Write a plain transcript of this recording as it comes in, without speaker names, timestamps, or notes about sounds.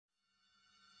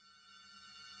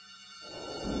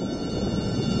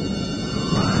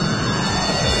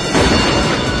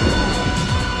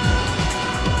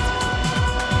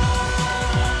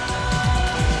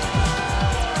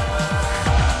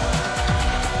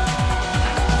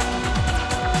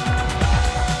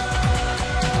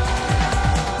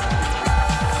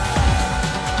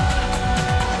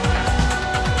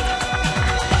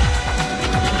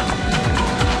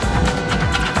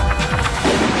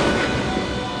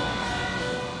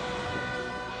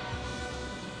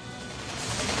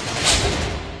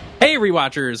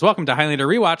Rewatchers, welcome to Highlander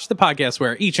Rewatch, the podcast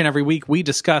where each and every week we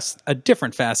discuss a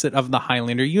different facet of the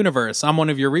Highlander universe. I'm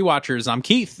one of your rewatchers. I'm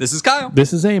Keith. This is Kyle.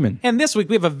 This is Eamon. And this week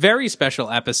we have a very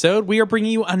special episode. We are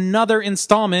bringing you another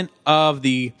installment of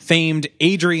the famed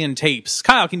Adrian tapes.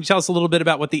 Kyle, can you tell us a little bit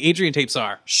about what the Adrian tapes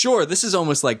are? Sure, this is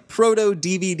almost like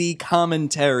proto-DVD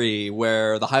commentary,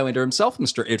 where the Highlander himself,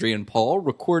 Mr. Adrian Paul,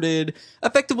 recorded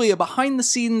effectively a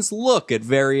behind-the-scenes look at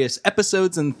various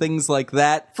episodes and things like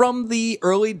that from the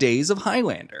early days of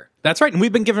Highlander. That's right, and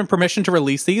we've been given permission to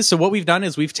release these, so what we've done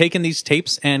is we've taken these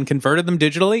tapes and converted them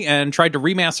digitally and tried to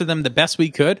remaster them the best we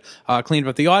could, cleaned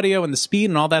up the audio and the speed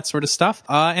and all that sort of stuff.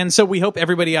 And so we hope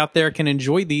everybody out there can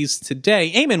enjoy these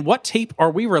today. Eamon, what tape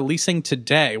are we releasing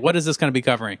today? What is this going to be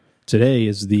covering? Today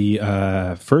is the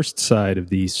first side of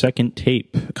the second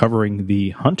tape covering The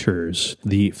Hunters,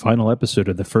 the final episode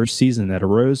of the first season that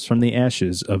arose from the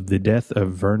ashes of the death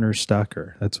of Werner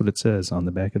Stocker. That's what it says on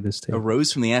the back of this tape.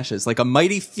 Arose from the ashes, like a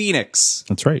mighty phoenix.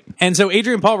 That's right. And so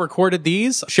Adrian Paul recorded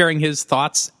these, sharing his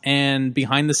thoughts and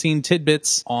behind-the-scene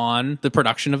tidbits on the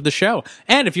production of the show.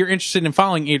 And if you're interested in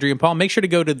following Adrian Paul, make sure to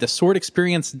go to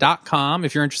theswordexperience.com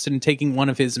if you're interested in taking one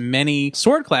of his many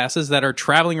sword classes that are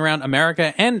traveling around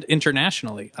America and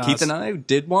internationally. Keith and I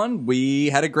did one. We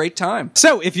had a great time.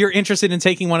 So if you're interested in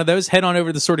taking one of those, head on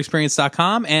over to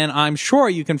theswordexperience.com, and I'm sure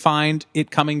you can find it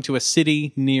coming to a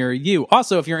city near you.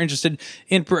 Also, if you're interested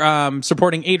in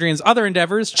supporting Adrian's other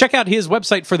endeavors, check out his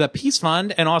website for the Peace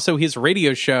Fund and also his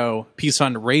radio show, Peace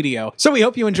Fund Radio. So we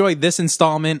hope you enjoyed this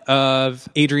installment of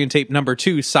Adrian Tape number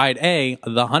 2, Side A,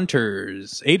 The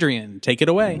Hunters. Adrian, take it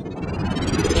away.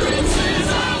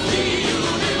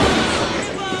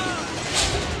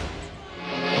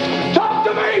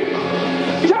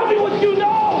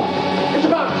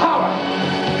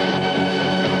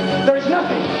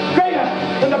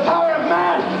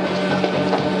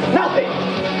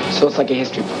 So it's like a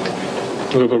history book.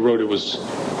 Whoever wrote it was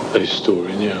a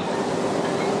historian, yeah.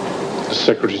 The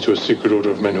secretary to a secret order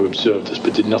of men who observed us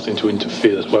but did nothing to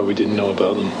interfere. That's why we didn't know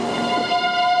about them.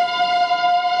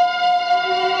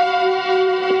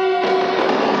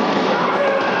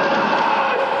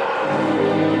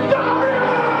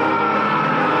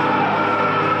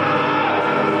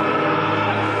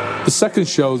 The second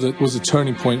show that was a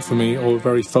turning point for me, or a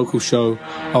very focal show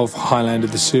of Highlander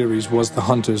the series, was The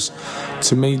Hunters.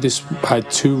 To me, this had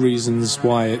two reasons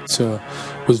why it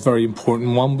was very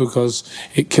important. One, because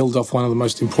it killed off one of the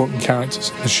most important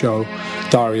characters in the show,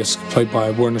 Darius, played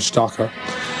by Werner Stocker.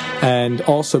 And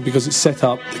also because it set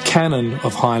up the canon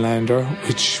of Highlander,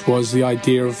 which was the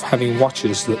idea of having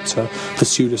watches that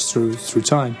pursued us through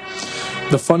time.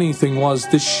 The funny thing was,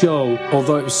 this show,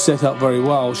 although it was set up very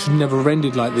well, should never have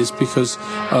ended like this because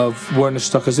of Werner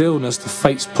Stocker's illness. The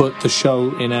fates put the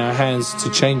show in our hands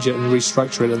to change it and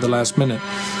restructure it at the last minute.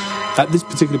 At this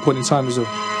particular point in time, it was a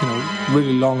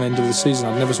really long end of the season.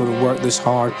 I've never sort of worked this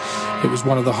hard. It was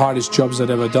one of the hardest jobs I'd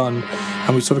ever done.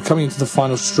 And we're sort of coming into the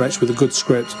final stretch with a good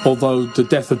script, although the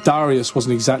death of Darius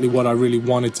wasn't exactly what I really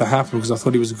wanted to happen because I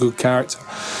thought he was a good character.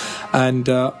 And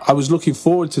I was looking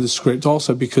forward to the script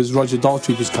also because Roger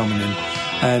Daltrey was coming in.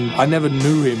 And I never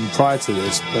knew him prior to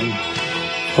this, but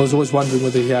I was always wondering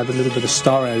whether he had a little bit of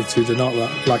star attitude or not,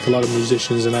 like a lot of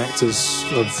musicians and actors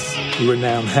of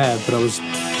renown have. But I was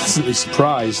pleasantly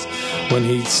surprised when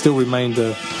he still remained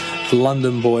a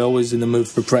London boy, always in the mood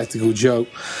for a practical joke.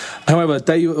 However, a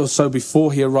day or so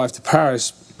before he arrived to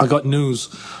Paris, I got news,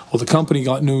 or the company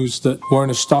got news, that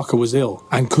Werner Stocker was ill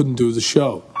and couldn't do the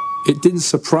show. It didn't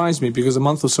surprise me because a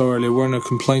month or so earlier, Werner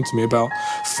complained to me about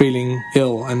feeling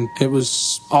ill, and it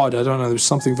was odd. I don't know, there was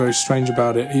something very strange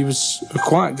about it. He was a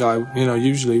quiet guy,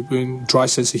 usually with dry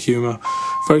sense of humor,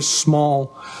 very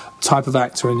small type of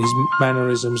actor in his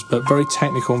mannerisms, but very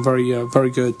technical and very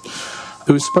good.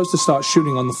 We were supposed to start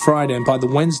shooting on the Friday, and by the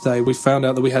Wednesday we found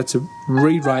out that we had to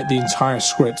rewrite the entire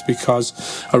script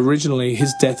because originally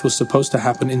his death was supposed to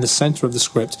happen in the center of the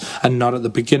script and not at the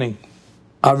beginning.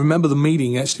 I remember the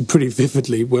meeting actually pretty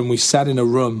vividly when we sat in a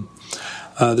room.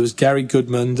 There was Gary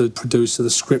Goodman, the producer,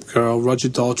 the script girl, Roger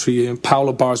Daltrey, and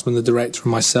Paolo Barsman, the director,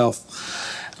 and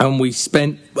myself. And we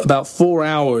spent about 4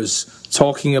 hours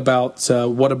talking about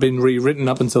what had been rewritten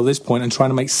up until this point and trying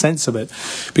to make sense of it.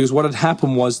 Because what had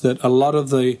happened was that a lot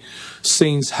of the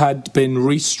scenes had been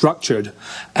restructured.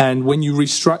 And when you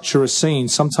restructure a scene,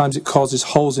 sometimes it causes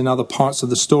holes in other parts of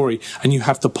the story and you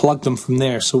have to plug them from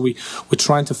there. So we're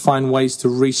trying to find ways to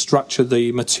restructure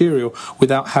the material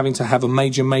without having to have a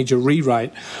major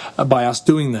rewrite by us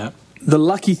doing that. The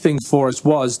lucky thing for us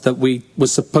was that we were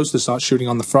supposed to start shooting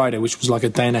on the Friday, which was like a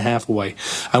day and a half away,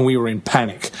 and we were in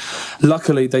panic.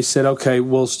 Luckily, they said, okay,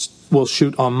 we'll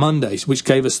shoot on Mondays, which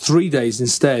gave us 3 days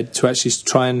instead to actually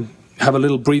try and have a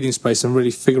little breathing space and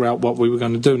really figure out what we were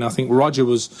going to do. And I think Roger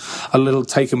was a little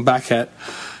taken back at,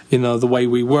 the way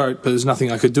we worked, but there's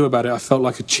nothing I could do about it. I felt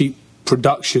like a cheap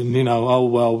production, oh,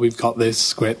 well, we've got this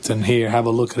script and here, have a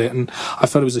look at it. And I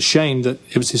felt it was a shame that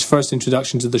it was his first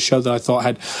introduction to the show that I thought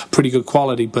had pretty good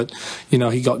quality, but,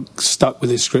 he got stuck with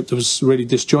his script that was really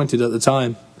disjointed at the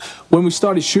time. When we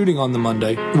started shooting on the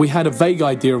Monday, we had a vague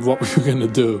idea of what we were going to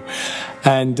do.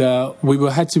 And we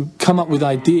had to come up with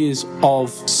ideas of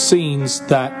scenes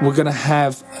that were going to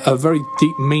have a very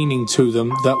deep meaning to them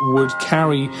that would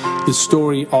carry the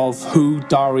story of who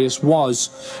Darius was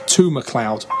to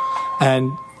MacLeod.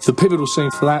 And the pivotal scene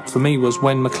for that, for me, was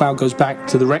when MacLeod goes back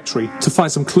to the rectory to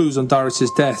find some clues on Darius's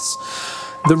deaths.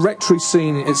 The rectory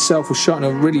scene itself was shot in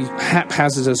a really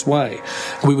haphazardous way.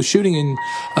 We were shooting in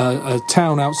a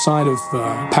town outside of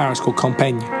Paris called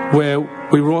Compiègne, where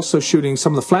we were also shooting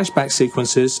some of the flashback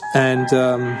sequences and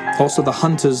also the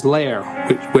hunter's lair,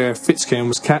 where Fitzcairn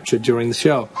was captured during the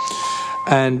show.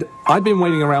 And I'd been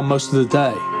waiting around most of the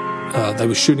day. They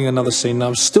were shooting another scene, and I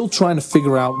was still trying to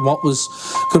figure out what was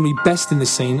going to be best in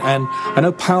this scene. And I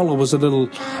know Paolo was a little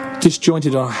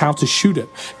disjointed on how to shoot it,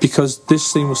 because this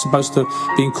scene was supposed to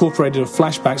be incorporated with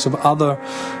flashbacks of other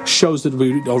shows that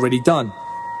we'd already done.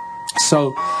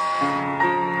 So,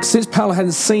 since Paolo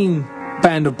hadn't seen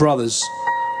Band of Brothers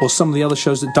or some of the other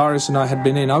shows that Darius and I had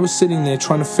been in, I was sitting there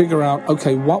trying to figure out,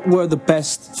 okay, what were the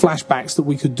best flashbacks that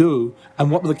we could do,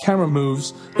 and what were the camera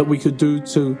moves that we could do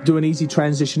to do an easy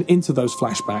transition into those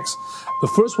flashbacks. The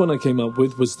first one I came up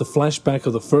with was the flashback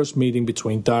of the first meeting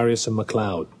between Darius and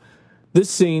MacLeod.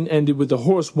 This scene ended with the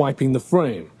horse wiping the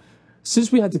frame.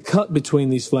 Since we had to cut between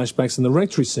these flashbacks and the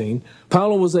rectory scene,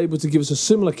 Paolo was able to give us a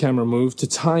similar camera move to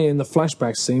tie in the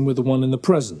flashback scene with the one in the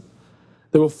present.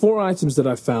 There were 4 items that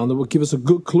I found that would give us a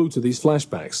good clue to these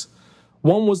flashbacks.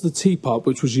 One was the teapot,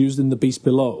 which was used in The Beast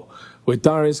Below, where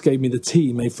Darius gave me the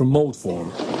tea made from mold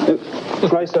form.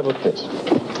 Christ, have a kiss.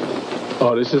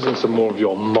 Oh, this isn't some more of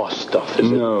your moss stuff,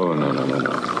 is it? No.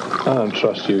 I don't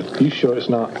trust you. You sure it's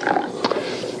not?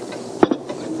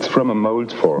 It's from a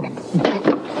mold form.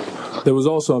 There was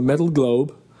also a metal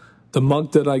globe, the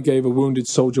mug that I gave a wounded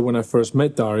soldier when I first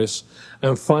met Darius,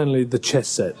 and finally the chess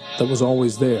set that was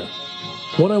always there.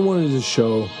 What I wanted to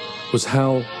show was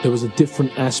how there was a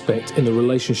different aspect in the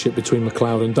relationship between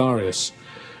MacLeod and Darius.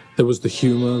 There was the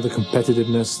humor, the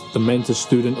competitiveness, the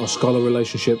mentor-student or scholar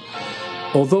relationship.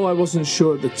 Although I wasn't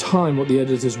sure at the time what the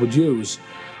editors would use,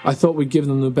 I thought we'd give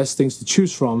them the best things to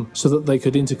choose from so that they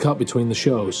could intercut between the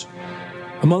shows.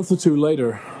 A month or 2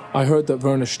 later, I heard that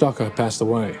Werner Stocker had passed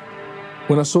away.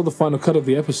 When I saw the final cut of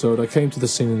the episode, I came to the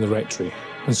scene in the rectory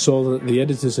and saw that the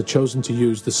editors had chosen to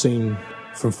use the scene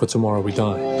from For Tomorrow We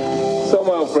Die. So,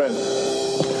 my old friend,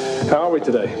 how are we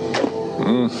today?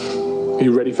 Are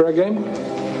you ready for a game?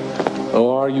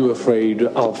 Or are you afraid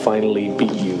I'll finally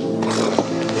beat you?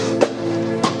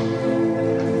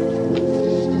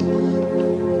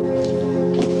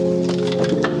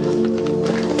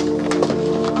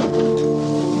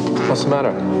 What's the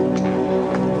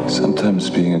matter? Sometimes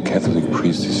being a Catholic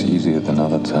priest is easier than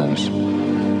other times.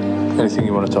 Anything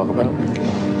you want to talk about?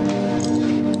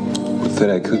 Would that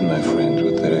I could, my friend,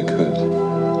 would that I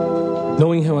could.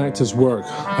 Knowing how actors work,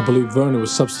 I believe Werner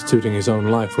was substituting his own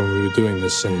life when we were doing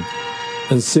this scene.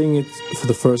 And seeing it for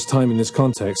the first time in this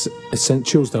context, it sent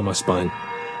chills down my spine.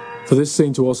 For this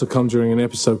scene to also come during an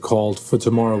episode called For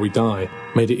Tomorrow We Die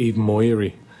made it even more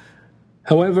eerie.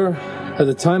 However, at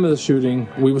the time of the shooting,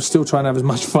 we were still trying to have as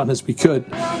much fun as we could.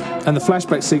 And the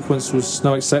flashback sequence was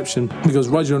no exception, because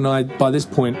Roger and I, by this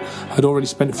point, had already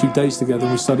spent a few days together,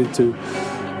 and we started to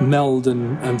meld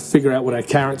and figure out what our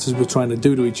characters were trying to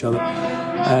do to each other.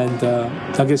 And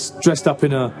I guess dressed up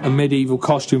in a medieval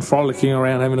costume, frolicking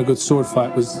around, having a good sword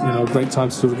fight was, a great time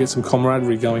to sort of get some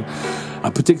camaraderie going. I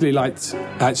particularly liked,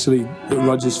 actually,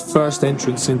 Roger's first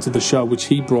entrance into the show, which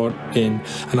he brought in,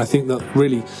 and I think that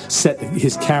really set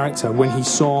his character when he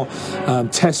saw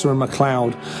Tessa and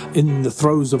MacLeod in the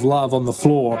throes of love on the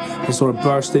floor and sort of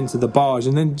burst into the barge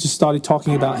and then just started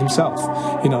talking about himself,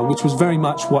 which was very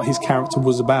much what his character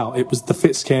was about. It was the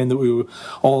Fitzcairn that we were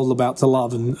all about to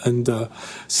love and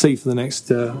see for the next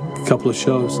couple of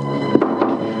shows.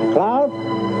 Cloud,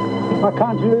 why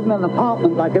can't you live in an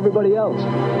apartment like everybody else?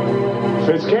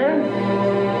 Fitzcairn?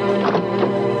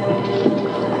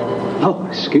 Oh,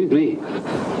 excuse me.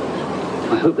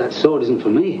 I hope that sword isn't for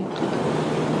me.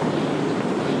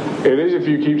 It is if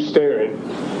you keep staring.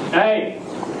 Hey!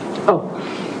 Oh,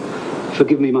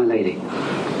 forgive me, my lady.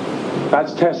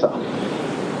 That's Tessa.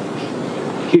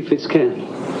 Hugh Fitzcairn.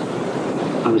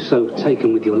 I was so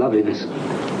taken with your loveliness.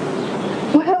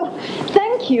 Well,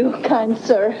 thank you, kind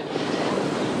sir.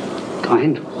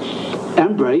 Kind?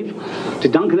 and brave.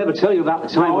 Did Duncan ever tell you about the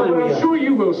time when I'm sure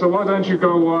you will, so why don't you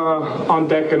go on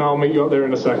deck and I'll meet you up there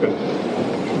in a second.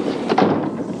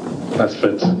 That's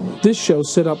Fitz. This show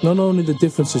set up not only the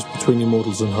differences between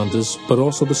Immortals and Hunters, but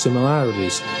also the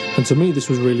similarities. And to me, this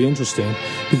was really interesting,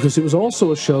 because it was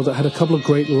also a show that had a couple of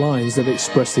great lines that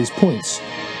expressed these points.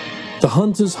 The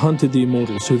Hunters hunted the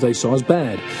Immortals, who they saw as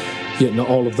bad, yet not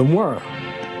all of them were.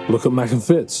 Look at Mac and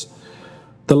Fitz.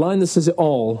 The line that says it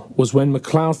all was when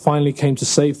McLeod finally came to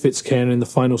save Fitzcairn in the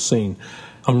final scene,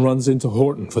 and runs into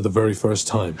Horton for the very first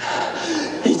time.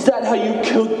 Is that how you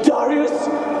killed Darius?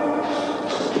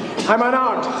 I'm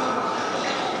unarmed.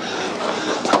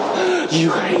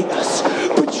 You hate us,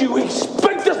 but you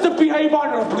expect us to behave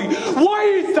honorably. Why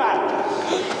is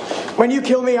that? When you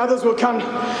kill me, others will come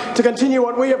to continue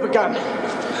what we have begun.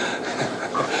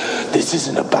 This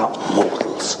isn't about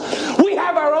mortals. We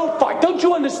have our own fight, don't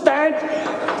you understand?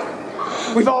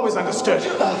 We've always understood.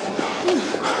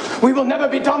 We will never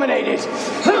be dominated.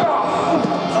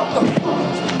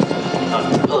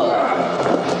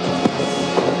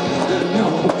 No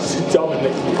one's to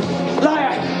dominate you.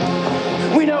 Liar!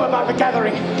 We know about the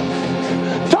gathering.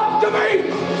 Talk to me!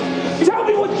 Tell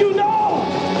me what you know!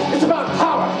 It's about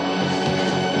power.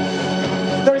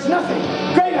 There is nothing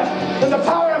greater than the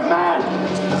power of man.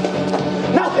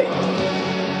 Nothing.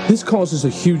 This causes a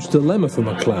huge dilemma for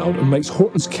McLeod and makes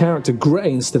Horton's character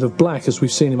grey instead of black as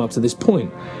we've seen him up to this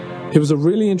point. It was a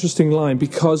really interesting line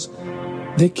because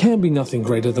there can be nothing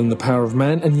greater than the power of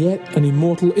man, and yet an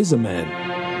immortal is a man.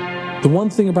 The one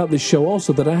thing about this show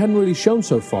also that I hadn't really shown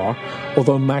so far,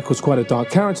 although Mac was quite a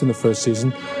dark character in the first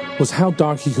season, was how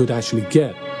dark he could actually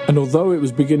get. And although it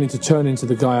was beginning to turn into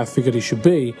the guy I figured he should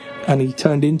be, and he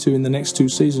turned into in the next 2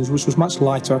 seasons, which was much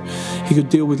lighter, he could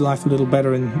deal with life a little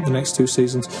better in the next 2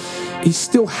 seasons, he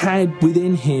still had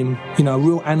within him, a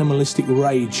real animalistic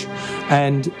rage.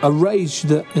 And a rage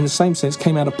that, in the same sense,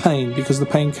 came out of pain, because the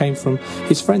pain came from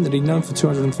his friend that he'd known for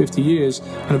 250 years,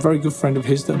 and a very good friend of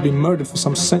his that had been murdered for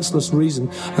some senseless reason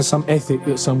and some ethic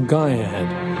that some guy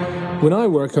had. When I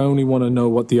work, I only want to know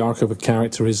what the arc of a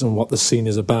character is and what the scene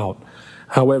is about.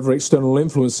 However, external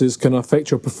influences can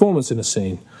affect your performance in a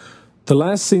scene. The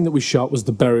last scene that we shot was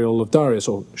the burial of Darius,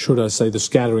 or should I say the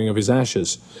scattering of his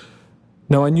ashes.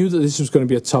 Now, I knew that this was going to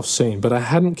be a tough scene, but I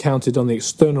hadn't counted on the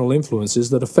external influences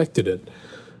that affected it.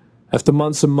 After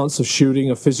months and months of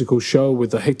shooting a physical show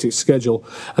with a hectic schedule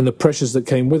and the pressures that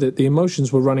came with it, the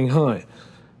emotions were running high.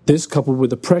 This, coupled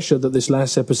with the pressure that this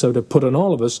last episode had put on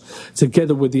all of us,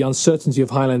 together with the uncertainty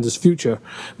of Highlander's future,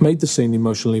 made the scene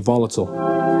emotionally volatile.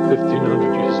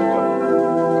 1,500 years ago,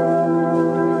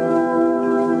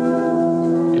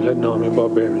 you led an army of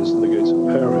barbarians to the gates of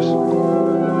Paris.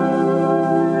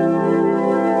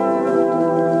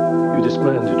 You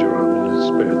disbanded your army and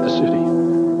spared the city.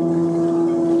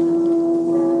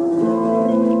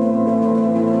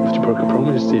 But you broke a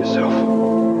promise to yourself.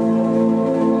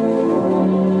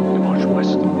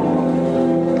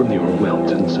 From the Ural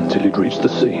Mountains until you'd reached the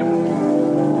sea.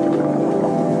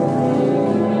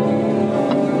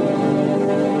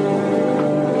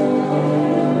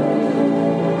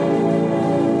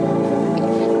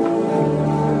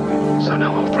 So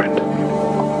now, old friend,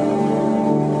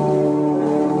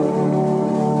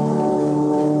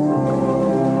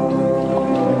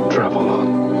 travel on.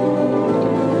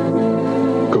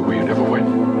 Go where you never went.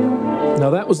 Now,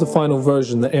 that was the final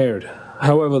version that aired.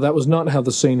 However, that was not how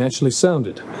the scene actually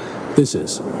sounded. This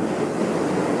is.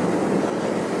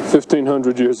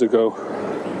 1,500 years ago,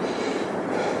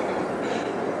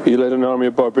 you led an army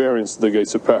of barbarians to the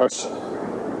gates of Paris.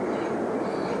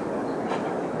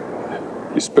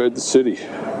 You spared the city,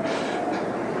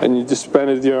 and you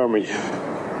disbanded the army.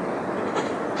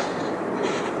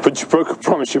 But you broke a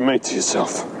promise you made to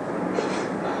yourself.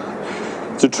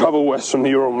 To travel west from the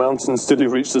Ural Mountains till you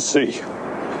reach the sea.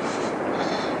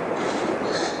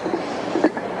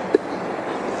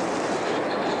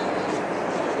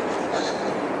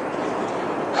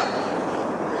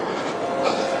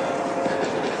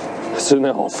 So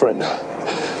now, old friend. Wait,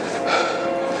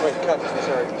 cut.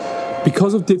 Sorry.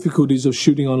 Because of difficulties of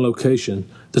shooting on location,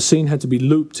 the scene had to be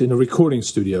looped in a recording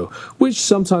studio, which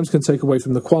sometimes can take away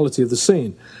from the quality of the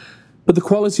scene. But the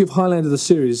quality of Highlander the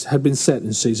series had been set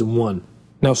in Season 1.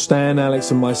 Now Stan, Alex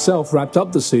and myself wrapped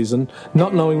up the season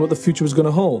not knowing what the future was going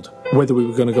to hold. Whether we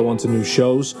were going to go on to new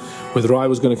shows, whether I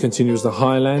was going to continue as the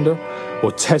Highlander,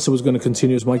 or Tessa was going to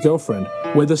continue as my girlfriend.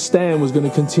 Whether Stan was going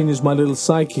to continue as my little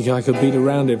sidekick I could beat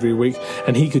around every week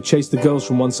and he could chase the girls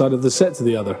from one side of the set to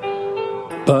the other.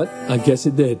 But I guess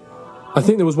it did. I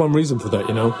think there was one reason for that,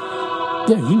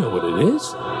 Yeah, you know what it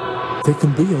is. There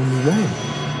can be only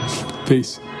one.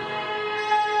 Peace.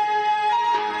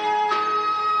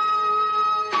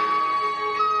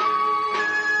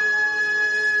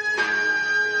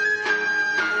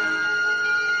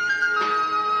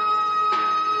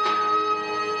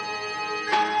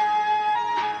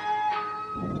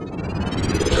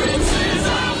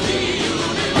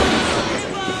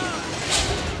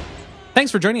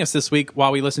 Thanks for joining us this week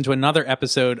while we listen to another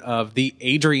episode of the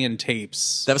Adrian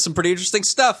Tapes. That was some pretty interesting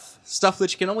stuff. Stuff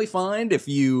that you can only find if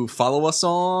you follow us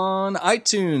on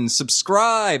iTunes,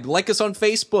 subscribe, like us on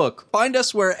Facebook, find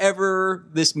us wherever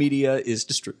this media is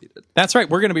distributed. That's right.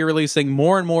 We're going to be releasing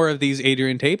more and more of these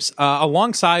Adrian Tapes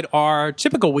alongside our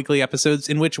typical weekly episodes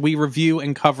in which we review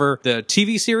and cover the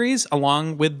TV series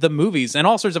along with the movies and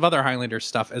all sorts of other Highlander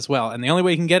stuff as well. And the only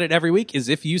way you can get it every week is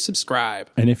if you subscribe.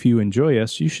 And if you enjoy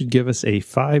us, you should give us a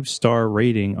 5-star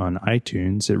rating on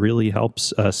iTunes. It really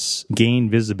helps us gain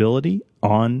visibility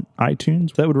on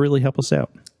iTunes. That would really help us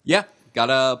out. Yeah,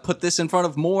 gotta put this in front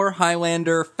of more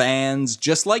Highlander fans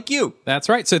just like you. That's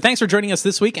right. So thanks for joining us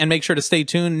this week, and make sure to stay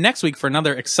tuned next week for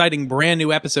another exciting brand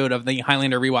new episode of the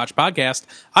Highlander Rewatch podcast.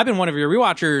 I've been one of your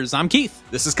rewatchers. I'm Keith.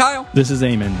 This is Kyle. This is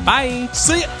Eamon. Bye.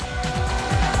 See ya.